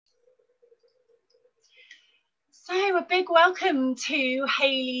So a big welcome to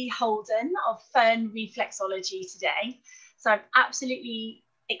Hayley Holden of Fern Reflexology today. So I'm absolutely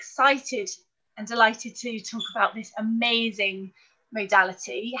excited and delighted to talk about this amazing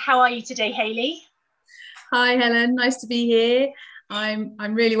modality. How are you today, Hayley? Hi Helen, nice to be here. I'm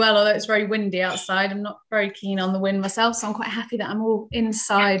really well, although it's very windy outside. I'm not very keen on the wind myself, so I'm quite happy that I'm all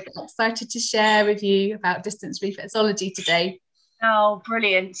inside. But excited to share with you about distance reflexology today. Oh,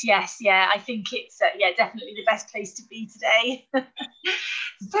 brilliant. Yes, I think it's definitely the best place to be today.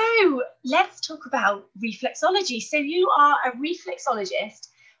 So let's talk about reflexology. So you are a reflexologist,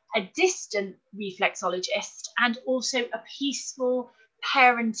 a distant reflexologist, and also a peaceful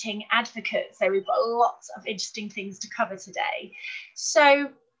parenting advocate. So we've got lots of interesting things to cover today. So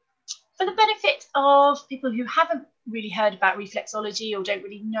for the benefit of people who haven't really heard about reflexology or don't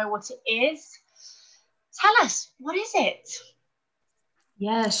really know what it is, tell us, what is it?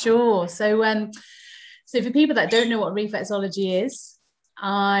 Yeah, sure. So for people that don't know what reflexology is,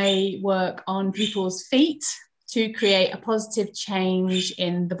 I work on people's feet to create a positive change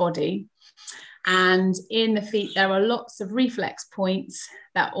in the body. And in the feet, there are lots of reflex points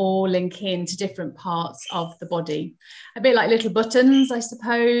that all link in to different parts of the body. A bit like little buttons, I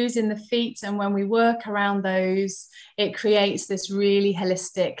suppose, in the feet. And when we work around those, it creates this really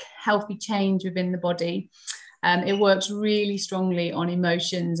holistic, healthy change within the body. It works really strongly on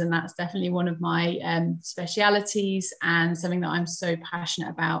emotions, and that's definitely one of my specialities and something that I'm so passionate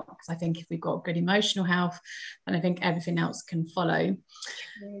about, because I think if we've got good emotional health, then I think everything else can follow.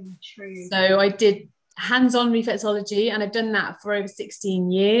 True. So I did hands-on reflexology, and I've done that for over 16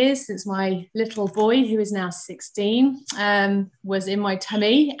 years, since my little boy, who is now 16, was in my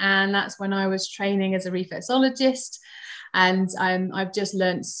tummy, and that's when I was training as a reflexologist. And I've just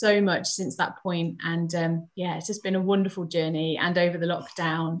learned so much since that point. And it's just been a wonderful journey. And over the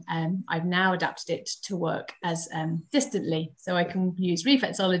lockdown, I've now adapted it to work as distantly. So I can use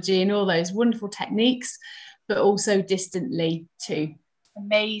reflexology and all those wonderful techniques, but also distantly too.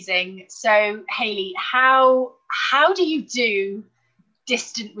 Amazing. So Hayley, how do you do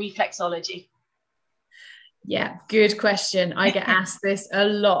distant reflexology? Yeah, good question. I get asked this a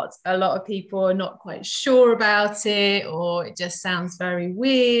lot. A lot of people are not quite sure about it, or it just sounds very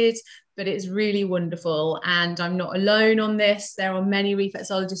weird, but it's really wonderful. And I'm not alone on this. There are many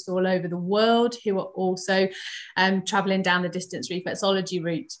reflexologists all over the world who are also traveling down the distance reflexology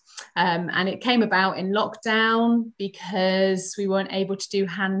route. And it came about in lockdown because we weren't able to do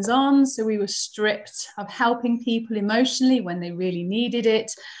hands-on. So we were stripped of helping people emotionally when they really needed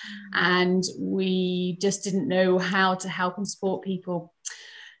it. And we just didn't know how to help and support people.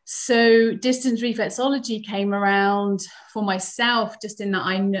 So distance reflexology came around for myself, just in that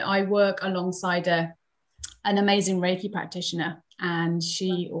I work alongside an amazing Reiki practitioner, and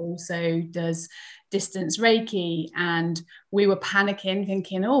she also does distance Reiki. And we were panicking,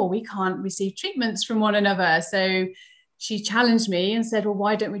 thinking, oh, we can't receive treatments from one another. So she challenged me and said, well,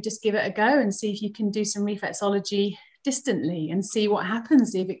 why don't we just give it a go and see if you can do some reflexology distantly and see what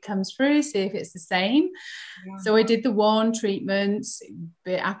happens, see if it comes through, see if it's the same. So I did the one treatment, a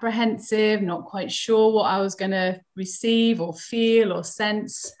bit apprehensive, not quite sure what I was going to receive or feel or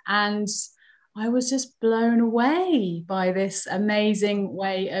sense. And I was just blown away by this amazing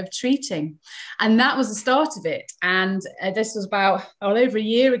way of treating. And that was the start of it. And this was about over a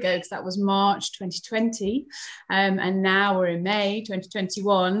year ago, because that was March 2020. And now we're in May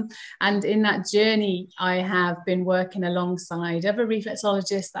 2021. And in that journey, I have been working alongside other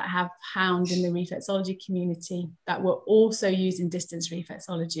reflexologists that I have found in the reflexology community that were also using distance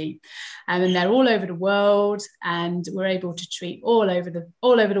reflexology. And they're all over the world, and we're able to treat all over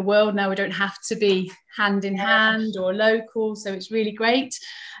the world now. We don't have to be hand in hand or local, so it's really great.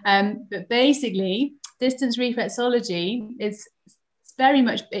 But basically, distance reflexology is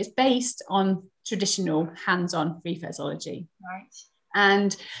it's based on traditional hands-on reflexology. Right.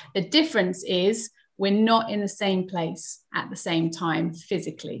 And the difference is we're not in the same place at the same time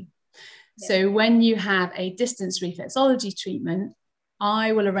physically. So when you have a distance reflexology treatment,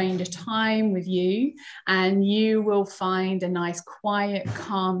 I will arrange a time with you, and you will find a nice, quiet,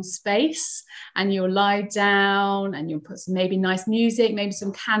 calm space, and you'll lie down and you'll put some maybe nice music, maybe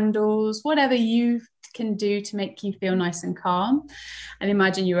some candles, whatever you can do to make you feel nice and calm, and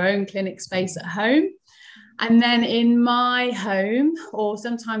imagine your own clinic space at home. And then in my home, or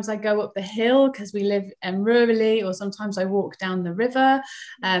sometimes I go up the hill because we live rurally, or sometimes I walk down the river,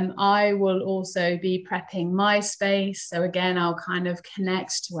 I will also be prepping my space. So again, I'll kind of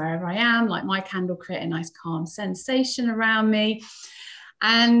connect to wherever I am, like my candle create a nice calm sensation around me.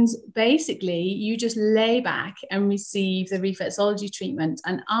 And basically, you just lay back and receive the reflexology treatment.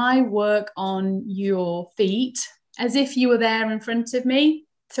 And I work on your feet as if you were there in front of me.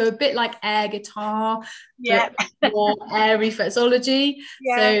 So a bit like air guitar, but more air reflexology.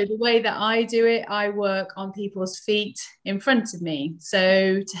 So the way that I do it, I work on people's feet in front of me.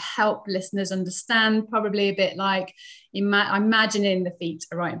 So to help listeners understand, probably a bit like imagining the feet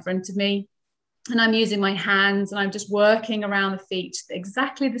are right in front of me. And I'm using my hands and I'm just working around the feet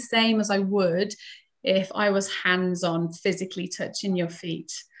exactly the same as I would if I was hands-on, physically touching your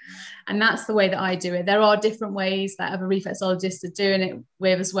feet. And that's the way that I do it. There are different ways that other reflexologists are doing it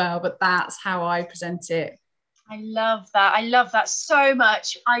with as well, but that's how I present it. I love that. I love that so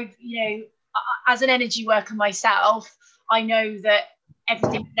much. As an energy worker myself, I know that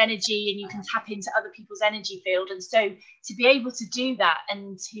everything is energy and you can tap into other people's energy field. And so to be able to do that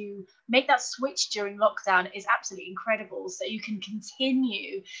and to make that switch during lockdown is absolutely incredible. So you can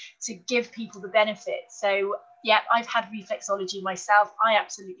continue to give people the benefits. So yeah, I've had reflexology myself. I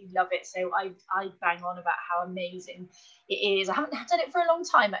absolutely love it. So I bang on about how amazing it is. I haven't done it for a long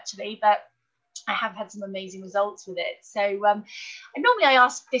time actually, but I have had some amazing results with it. So and normally I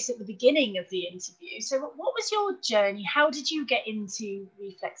ask this at the beginning of the interview. So what was your journey? How did you get into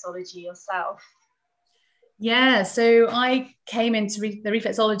reflexology yourself? Yeah, so I came into the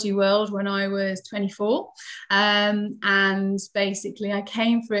reflexology world when I was 24. And basically I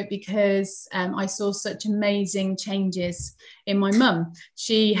came for it because I saw such amazing changes in my mum.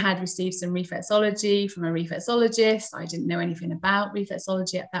 She had received some reflexology from a reflexologist. I didn't know anything about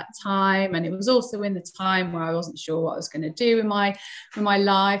reflexology at that time. And it was also in the time where I wasn't sure what I was going to do in my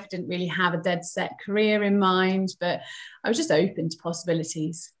life. I didn't really have a dead set career in mind, but I was just open to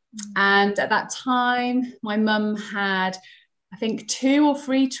possibilities. And at that time, my mum had, I think, 2 or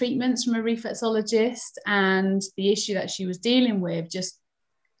 3 treatments from a reflexologist, and the issue that she was dealing with just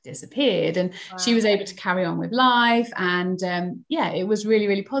disappeared, and she was able to carry on with life. And it was really,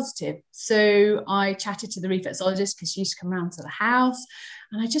 really positive. So I chatted to the reflexologist because she used to come around to the house,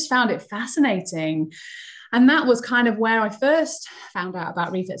 and I just found it fascinating. And that was kind of where I first found out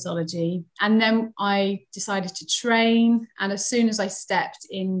about reflexology. And then I decided to train. And as soon as I stepped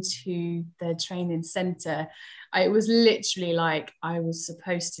into the training center, it was literally like I was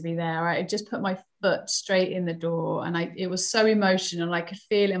supposed to be there. I just put my foot straight in the door, and it was so emotional. I could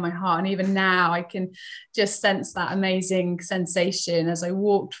feel it in my heart. And even now I can just sense that amazing sensation as I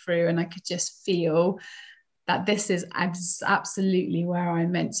walked through, and I could just feel that this is absolutely where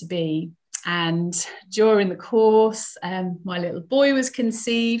I'm meant to be. And during the course, my little boy was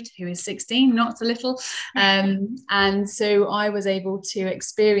conceived, who is 16, not a little. And so I was able to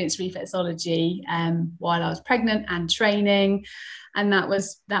experience reflexology while I was pregnant and training. And that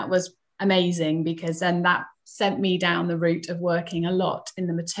was amazing, because then that sent me down the route of working a lot in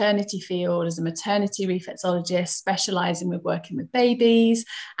the maternity field as a maternity reflexologist, specializing with working with babies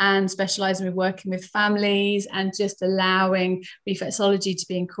and specializing with working with families, and just allowing reflexology to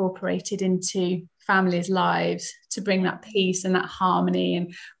be incorporated into families' lives to bring that peace and that harmony,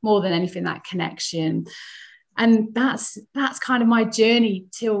 and more than anything, that connection. And that's kind of my journey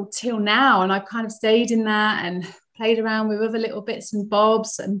till now. And I've kind of stayed in that and played around with other little bits and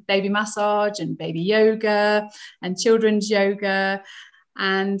bobs, and baby massage and baby yoga and children's yoga.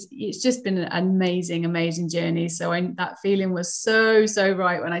 And it's just been an amazing journey. So that feeling was so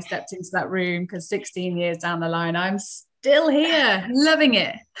right when I stepped into that room, because 16 years down the line, I'm still here, loving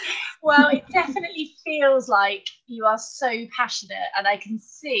it. Well, it definitely feels like you are so passionate, and I can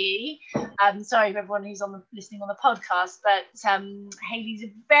see, sorry for everyone who's listening on the podcast, but Hayley's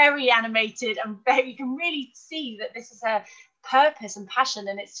very animated, and you can really see that this is her purpose and passion,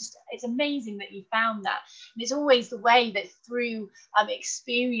 and it's amazing that you found that. And it's always the way that through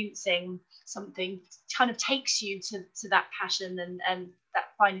experiencing something kind of takes you to that passion and that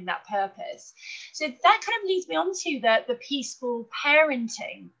finding that purpose. So that kind of leads me on to the peaceful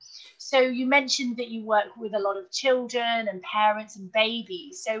parenting. So you mentioned that you work with a lot of children and parents and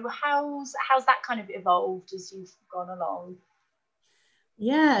babies. So how's that kind of evolved as you've gone along?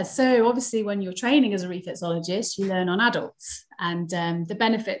 Yeah, so obviously when you're training as a reflexologist, you learn on adults, and the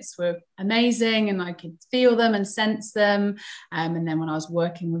benefits were amazing, and I could feel them and sense them. And then when I was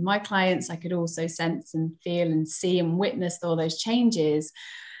working with my clients, I could also sense and feel and see and witness all those changes.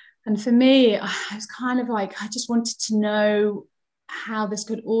 And for me, I was kind of like, I just wanted to know how this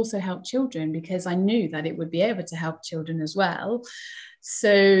could also help children, because I knew that it would be able to help children as well.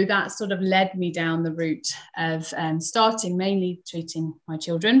 So that sort of led me down the route of starting mainly treating my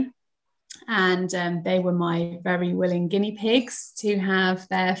children. And they were my very willing guinea pigs to have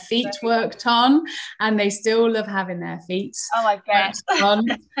their feet worked on, and they still love having their feet worked on.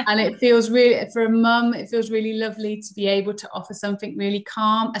 And it feels really, for a mum, it feels really lovely to be able to offer something really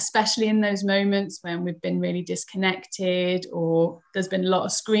calm, especially in those moments when we've been really disconnected, or there's been a lot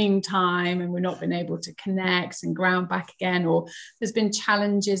of screen time and we've not been able to connect and ground back again, or there's been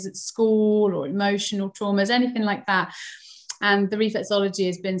challenges at school or emotional traumas, anything like that. And the reflexology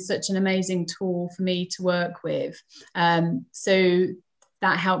has been such an amazing tool for me to work with. So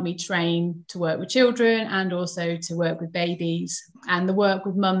that helped me train to work with children and also to work with babies. And the work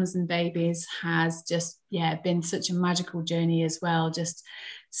with mums and babies has just, been such a magical journey as well. Just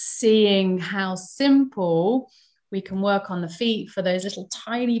seeing how simple we can work on the feet for those little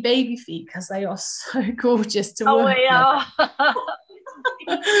tiny baby feet, because they are so gorgeous to work with.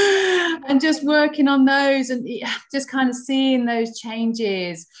 And just working on those and just kind of seeing those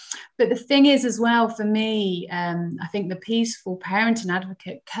changes. But the thing is as well, for me, I think the peaceful parent and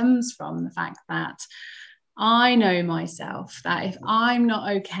advocate comes from the fact that I know myself, that if I'm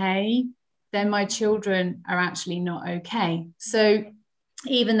not okay, then my children are actually not okay. So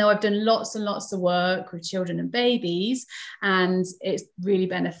even though I've done lots and lots of work with children and babies, and it's really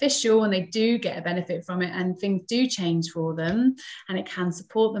beneficial and they do get a benefit from it and things do change for them and it can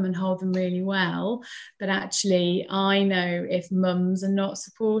support them and hold them really well, but actually I know if mums are not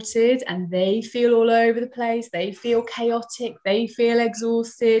supported and they feel all over the place, they feel chaotic, they feel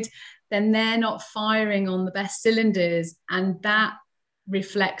exhausted, then they're not firing on the best cylinders, and that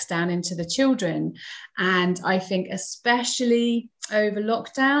reflects down into the children. And I think especially over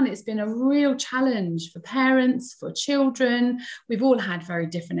lockdown, it's been a real challenge for parents, for children. We've all had very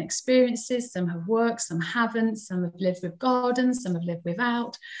different experiences. Some have worked, some haven't, some have lived with gardens, some have lived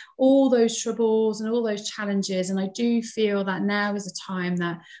without, all those troubles and all those challenges. And I do feel that now is a time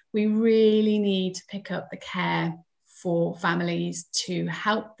that we really need to pick up the care for families to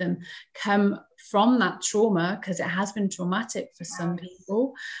help them come from that trauma, because it has been traumatic for some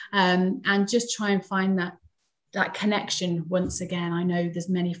people, and just try and find that connection once again. I know there's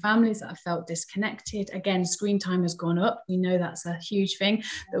many families that have felt disconnected. Again, screen time has gone up. We know that's a huge thing,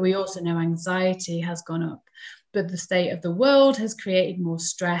 but we also know anxiety has gone up. But the state of the world has created more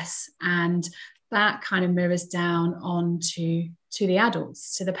stress, and that kind of mirrors down onto the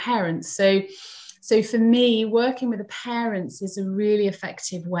adults, to the parents. So for me, working with the parents is a really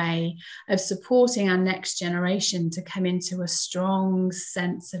effective way of supporting our next generation to come into a strong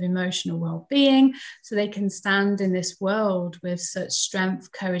sense of emotional well-being, so they can stand in this world with such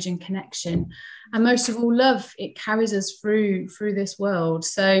strength, courage, and connection. And most of all, love. It carries us through this world.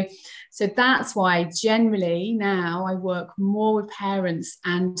 So that's why generally now I work more with parents,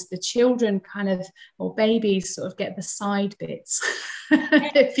 and the children kind of, or babies, sort of get the side bits.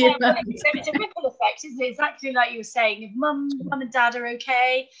 If you know. It's a ripple effect, isn't it? Exactly like you were saying. If mum and dad are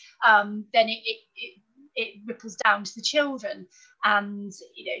okay, then it ripples down to the children, and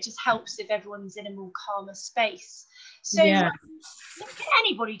it just helps if everyone's in a more calmer space. So can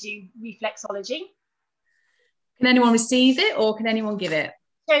anybody do reflexology? Can anyone receive it, or can anyone give it?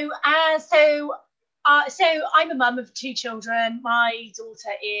 So I'm a mum of 2 children. My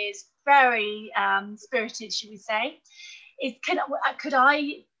daughter is very spirited, should we say. Could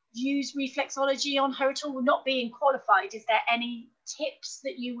I use reflexology on her at all? Not being qualified, is there any tips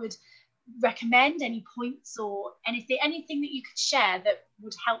that you would recommend, any points or anything that you could share that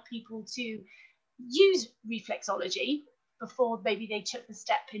would help people to use reflexology before maybe they took the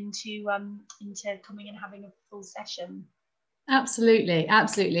step into coming and having a full session? Absolutely.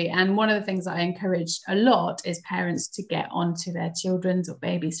 And one of the things that I encourage a lot is parents to get onto their children's or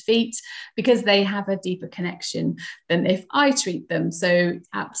baby's feet, because they have a deeper connection than if I treat them. So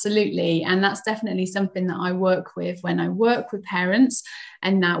absolutely. And that's definitely something that I work with when I work with parents,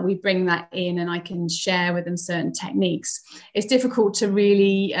 and now we bring that in and I can share with them certain techniques. It's difficult to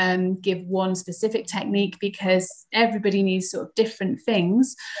really give one specific technique because everybody needs sort of different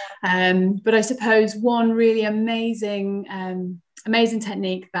things. But I suppose one really amazing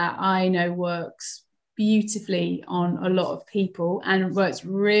technique that I know works beautifully on a lot of people and works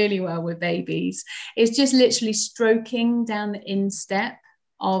really well with babies is just literally stroking down the instep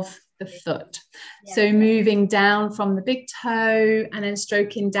of the foot. So moving down from the big toe and then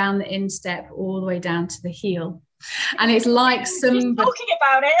stroking down the instep all the way down to the heel. And it's like somebody talking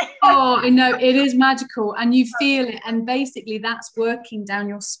about it. Oh, I know, it is magical, and you feel it, and basically that's working down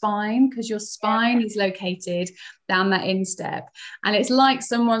your spine, because your spine is located down that instep, and it's like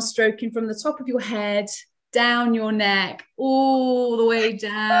someone stroking from the top of your head down your neck, all the way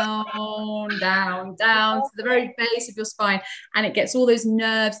down, down, down to the very base of your spine. And it gets all those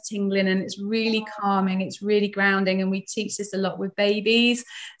nerves tingling, and it's really calming, it's really grounding. And we teach this a lot with babies.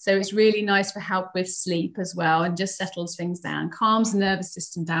 So it's really nice for help with sleep as well, and just settles things down, calms the nervous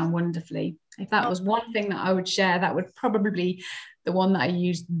system down wonderfully. If that was one thing that I would share, that would probably be the one that I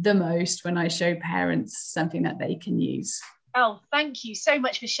use the most when I show parents something that they can use. Oh, thank you so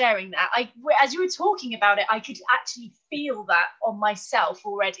much for sharing that. As you were talking about it, I could actually feel that on myself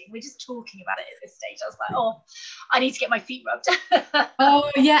already. We're just talking about it at this stage. I was like, oh, I need to get my feet rubbed.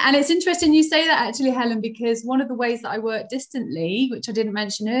 Oh, yeah. And it's interesting you say that, actually, Helen, because one of the ways that I work distantly, which I didn't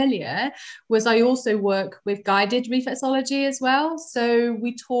mention earlier, was I also work with guided reflexology as well. So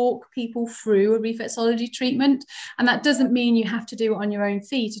we talk people through a reflexology treatment. And that doesn't mean you have to do it on your own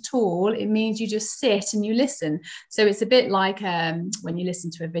feet at all. It means you just sit and you listen. So it's a bit like when you listen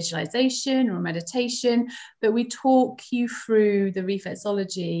to a visualization or a meditation, but we talk you through the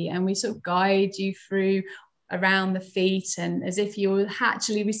reflexology, and we sort of guide you through around the feet, and as if you're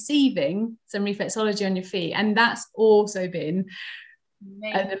actually receiving some reflexology on your feet. And that's also been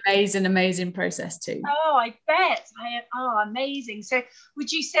an amazing process too. Oh, I bet. Amazing. So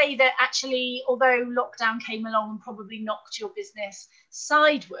would you say that actually, although lockdown came along and probably knocked your business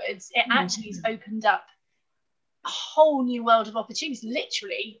sideways, it actually has opened up a whole new world of opportunities,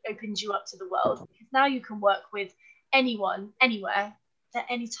 literally opened you up to the world, because now you can work with anyone, anywhere, at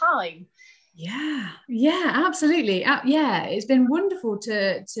any time. Yeah, absolutely. Yeah, it's been wonderful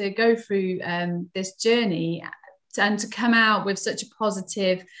to go through this journey and to come out with such a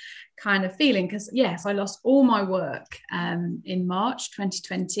positive kind of feeling, because yes, I lost all my work in March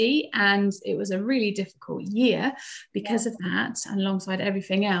 2020, and it was a really difficult year because of that, and alongside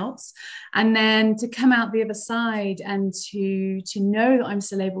everything else. And then to come out the other side and to know that I'm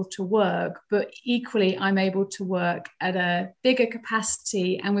still able to work, but equally I'm able to work at a bigger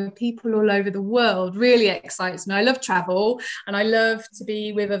capacity and with people all over the world, really excites me. I love travel, and I love to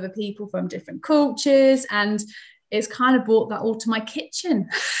be with other people from different cultures, and it's kind of brought that all to my kitchen,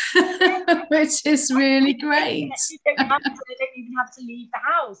 which is really great. You don't even have to leave the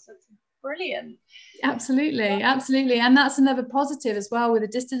house. That's brilliant. Absolutely. And that's another positive as well with the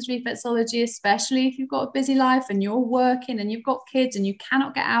distance reflexology, especially if you've got a busy life and you're working and you've got kids and you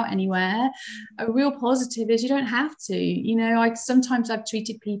cannot get out anywhere. A real positive is you don't have to. You know, I've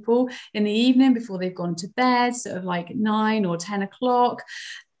treated people in the evening before they've gone to bed, sort of like 9 or 10 o'clock.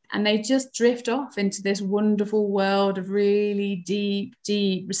 And they just drift off into this wonderful world of really deep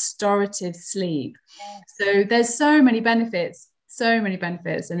restorative sleep. So there's so many benefits, and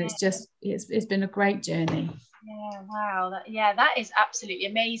it's been a great journey. Yeah, wow. That is absolutely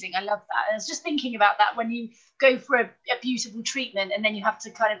amazing. I love that. I was just thinking about that when you go for a beautiful treatment and then you have to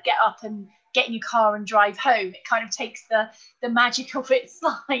kind of get up and get in your car and drive home. It kind of takes the magic of it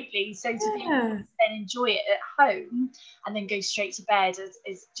slightly. So to be able to then enjoy it at home and then go straight to bed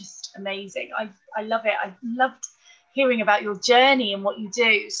is just amazing. I love it. I loved hearing about your journey and what you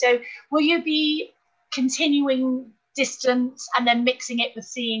do. So will you be continuing distance and then mixing it with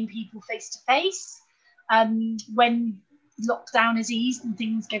seeing people face to face when lockdown is eased and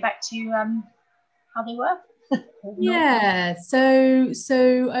things go back to how they were? Yeah, so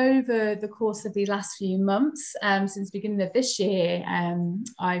over the course of the last few months, since the beginning of this year,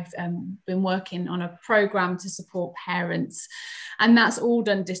 I've been working on a program to support parents, and that's all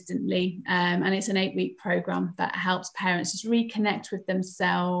done distantly, and it's an 8-week program that helps parents just reconnect with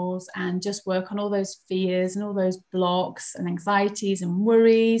themselves and just work on all those fears and all those blocks and anxieties and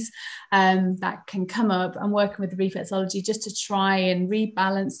worries that can come up, and working with the reflexology just to try and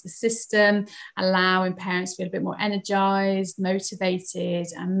rebalance the system, allowing parents to feel a bit more energized, motivated,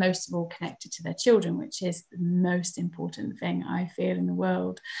 and most of all connected to their children, which is the most important thing I feel in the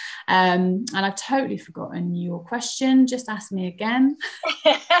world. And I've totally forgotten your question. Just ask me again.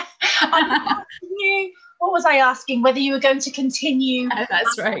 What was I asking? Whether you were going to continue?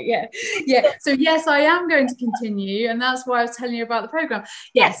 That's right. Yeah. So yes, I am going to continue, and that's why I was telling you about the program.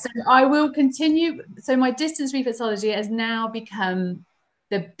 Yes, so I will continue. So my distance reflexology has now become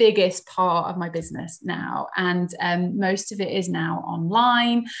the biggest part of my business now, and most of it is now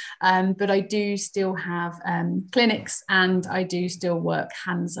online, but I do still have clinics, and I do still work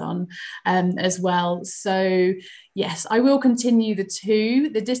hands-on as well. So yes, I will continue the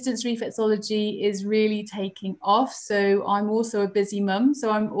two. The distance reflexology is really taking off, so I'm also a busy mum,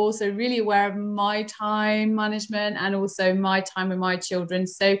 so I'm also really aware of my time management and also my time with my children,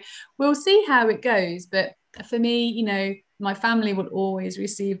 so we'll see how it goes. But for me, you know, my family will always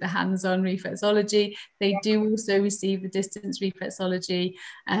receive the hands-on reflexology. They do also receive the distance reflexology.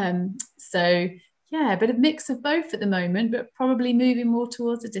 So yeah, a bit of mix of both at the moment, but probably moving more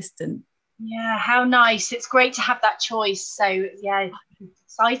towards a distant. Yeah, how nice. It's great to have that choice. So yeah,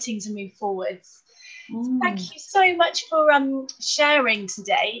 exciting to move forwards. Thank Mm. you so much for sharing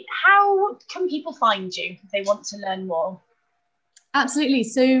today. How can people find you if they want to learn more? Absolutely.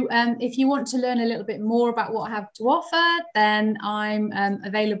 So if you want to learn a little bit more about what I have to offer, then I'm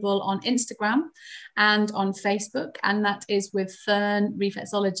available on Instagram and on Facebook, and that is with Fern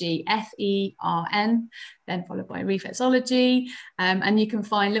Reflexology, FERN, then followed by Reflexology. And you can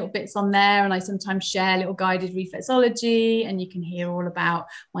find little bits on there, and I sometimes share little guided reflexology, and you can hear all about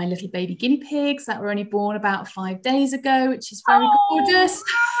my little baby guinea pigs that were only born about 5 days ago, which is very gorgeous.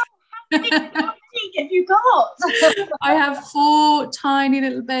 How many have you got? I have 4 tiny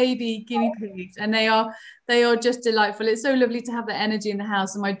little baby guinea pigs, and they are just delightful. It's so lovely to have that energy in the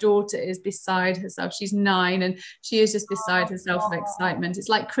house. And my daughter is beside herself. She's 9, and she is just beside herself of excitement. It's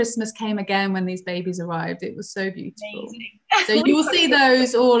like Christmas came again when these babies arrived. It was so beautiful. Amazing. So you will see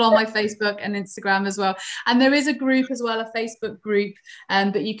those all on my Facebook and Instagram as well. And there is a group as well, a Facebook group,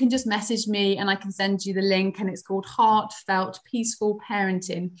 but you can just message me and I can send you the link, and it's called Heartfelt Peaceful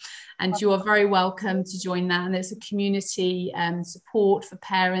Parenting. And you are very welcome to join that. And there's a community support for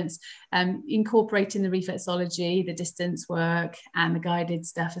parents, incorporating the reflexology, the distance work, and the guided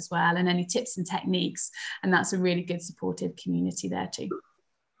stuff as well, and any tips and techniques. And that's a really good supportive community there too.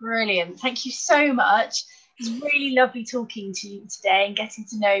 Brilliant. Thank you so much. It's really lovely talking to you today and getting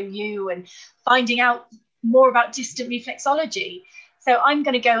to know you and finding out more about distant reflexology. So I'm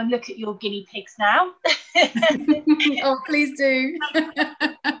going to go and look at your guinea pigs now. Oh, please do.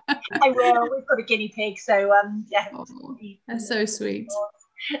 I will. We've got a guinea pig, so yeah. Oh, that's so sweet.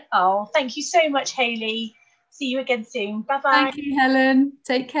 Oh, thank you so much, Hayley. See you again soon. Bye bye. Thank you, Helen.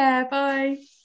 Take care. Bye.